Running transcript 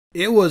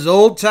It was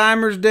Old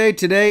Timers Day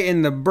today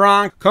in the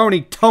Bronx.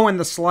 Coney towing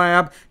the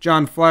slab.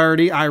 John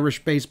Flaherty,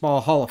 Irish Baseball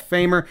Hall of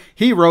Famer.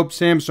 He ropes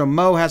him, so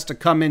Mo has to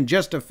come in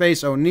just to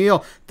face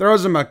O'Neill.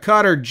 Throws him a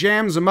cutter,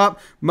 jams him up.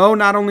 Mo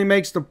not only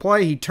makes the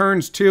play, he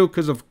turns too,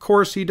 because of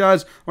course he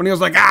does. O'Neill's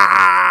like,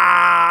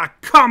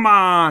 come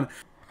on!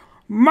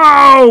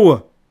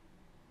 Mo!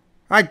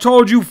 I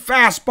told you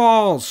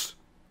fastballs!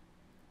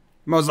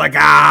 Mo's like,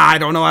 I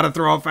don't know how to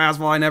throw a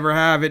fastball. I never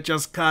have. It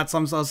just cuts.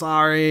 I'm so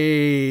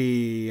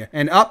sorry.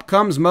 And up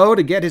comes Mo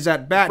to get his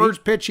at-bat.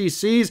 First pitch he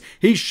sees,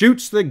 he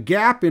shoots the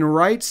gap in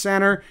right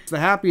center. It's the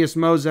happiest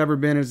Mo's ever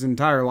been in his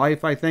entire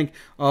life, I think.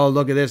 Oh,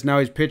 look at this. Now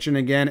he's pitching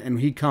again,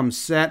 and he comes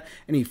set,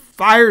 and he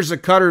fires a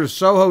cutter to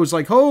Soho. He's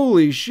like,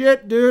 holy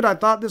shit, dude. I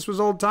thought this was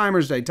Old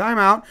Timers Day.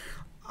 Timeout.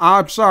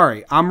 I'm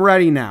sorry. I'm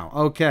ready now.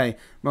 Okay.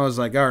 Mo's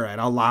like, all right,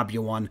 I'll lob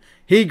you one.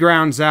 He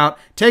grounds out.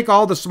 Take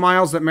all the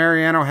smiles that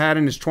Mariano had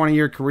in his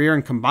 20-year career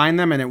and combine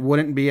them, and it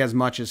wouldn't be as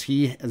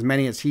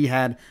many as he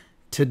had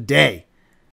today.